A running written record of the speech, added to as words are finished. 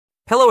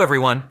Hello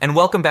everyone, and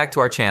welcome back to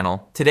our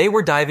channel. Today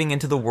we're diving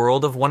into the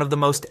world of one of the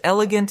most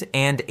elegant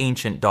and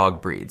ancient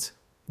dog breeds,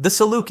 the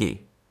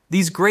Saluki.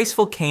 These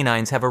graceful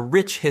canines have a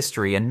rich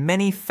history and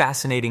many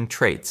fascinating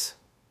traits.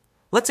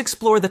 Let's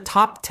explore the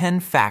top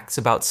 10 facts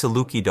about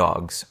Saluki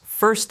dogs.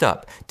 First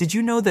up, did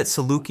you know that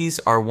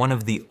Salukis are one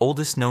of the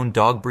oldest known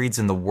dog breeds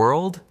in the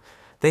world?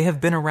 They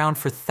have been around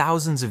for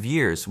thousands of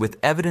years, with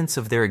evidence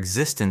of their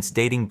existence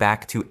dating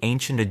back to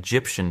ancient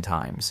Egyptian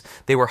times.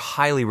 They were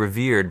highly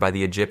revered by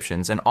the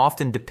Egyptians and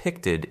often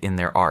depicted in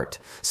their art.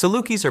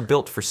 Salukis are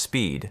built for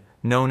speed.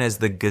 Known as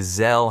the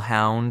gazelle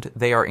hound,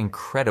 they are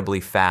incredibly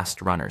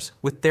fast runners.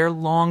 With their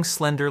long,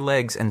 slender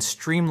legs and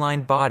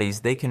streamlined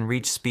bodies, they can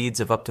reach speeds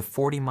of up to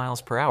 40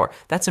 miles per hour.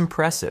 That's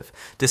impressive.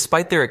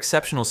 Despite their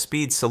exceptional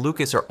speed,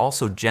 Salukis are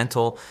also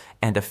gentle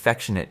and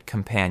affectionate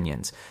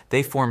companions.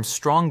 They form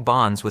strong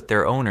bonds with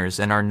their owners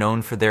and are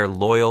known for their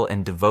loyal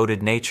and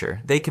devoted nature.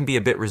 They can be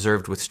a bit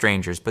reserved with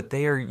strangers, but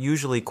they are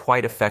usually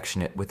quite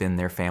affectionate within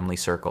their family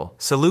circle.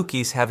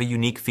 Salukis have a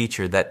unique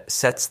feature that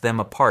sets them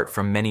apart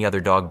from many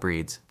other dog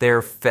breeds.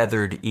 Their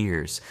feathered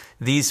ears.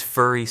 These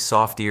furry,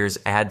 soft ears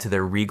add to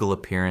their regal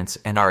appearance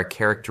and are a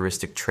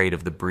characteristic trait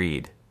of the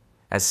breed.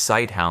 As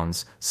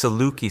sighthounds,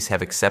 Salukis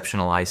have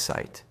exceptional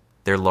eyesight.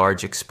 Their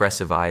large,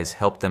 expressive eyes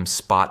help them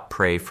spot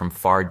prey from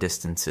far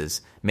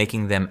distances,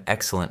 making them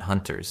excellent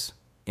hunters.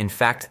 In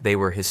fact, they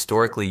were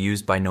historically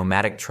used by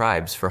nomadic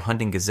tribes for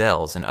hunting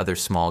gazelles and other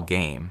small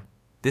game.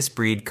 This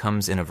breed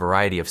comes in a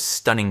variety of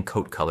stunning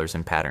coat colors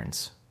and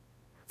patterns.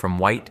 From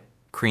white,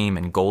 cream,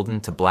 and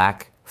golden to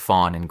black,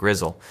 fawn, and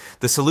grizzle.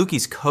 The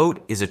Saluki's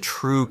coat is a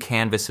true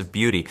canvas of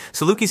beauty.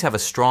 Salukis have a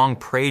strong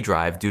prey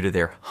drive due to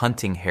their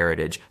hunting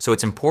heritage, so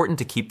it's important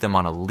to keep them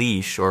on a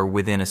leash or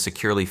within a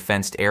securely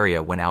fenced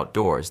area when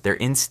outdoors. Their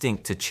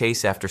instinct to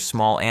chase after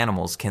small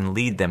animals can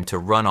lead them to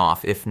run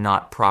off if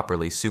not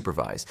properly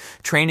supervised.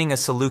 Training a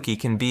Saluki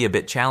can be a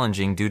bit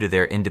challenging due to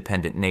their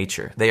independent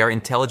nature. They are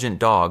intelligent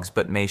dogs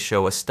but may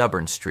show a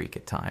stubborn streak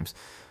at times.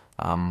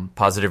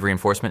 Positive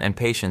reinforcement and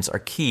patience are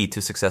key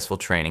to successful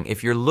training.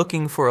 If you're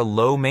looking for a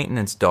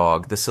low-maintenance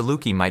dog, the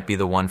Saluki might be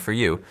the one for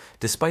you.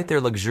 Despite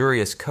their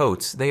luxurious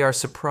coats, they are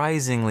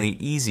surprisingly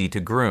easy to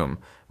groom.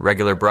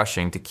 Regular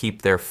brushing to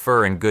keep their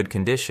fur in good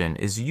condition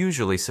is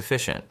usually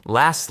sufficient.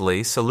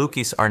 Lastly,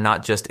 Salukis are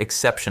not just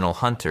exceptional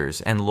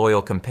hunters and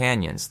loyal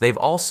companions. They've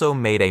also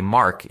made a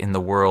mark in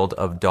the world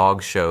of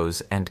dog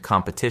shows and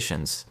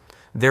competitions.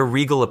 Their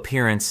regal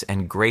appearance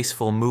and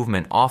graceful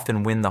movement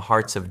often win the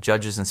hearts of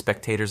judges and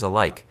spectators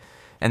alike.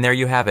 And there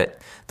you have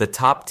it, the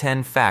top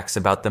 10 facts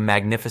about the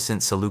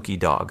magnificent Saluki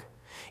dog.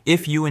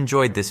 If you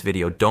enjoyed this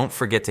video, don't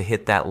forget to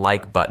hit that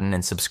like button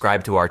and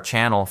subscribe to our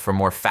channel for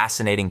more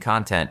fascinating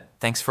content.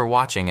 Thanks for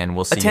watching, and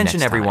we'll see you next time.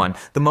 Attention everyone,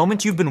 the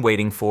moment you've been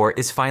waiting for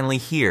is finally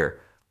here.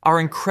 Our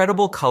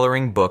incredible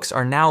coloring books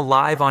are now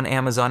live on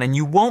Amazon, and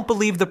you won't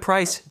believe the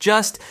price,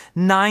 just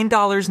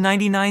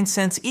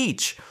 $9.99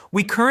 each.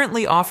 We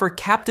currently offer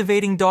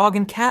captivating dog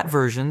and cat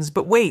versions,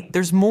 but wait,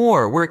 there's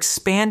more. We're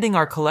expanding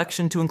our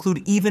collection to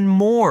include even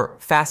more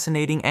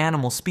fascinating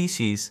animal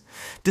species.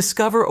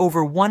 Discover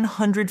over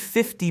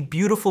 150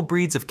 beautiful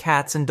breeds of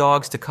cats and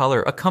dogs to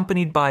color,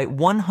 accompanied by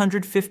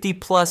 150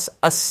 plus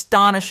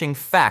astonishing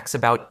facts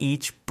about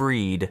each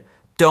breed.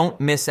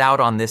 Don't miss out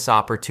on this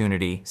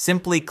opportunity.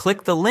 Simply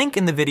click the link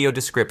in the video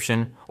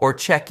description or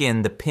check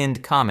in the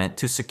pinned comment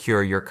to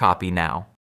secure your copy now.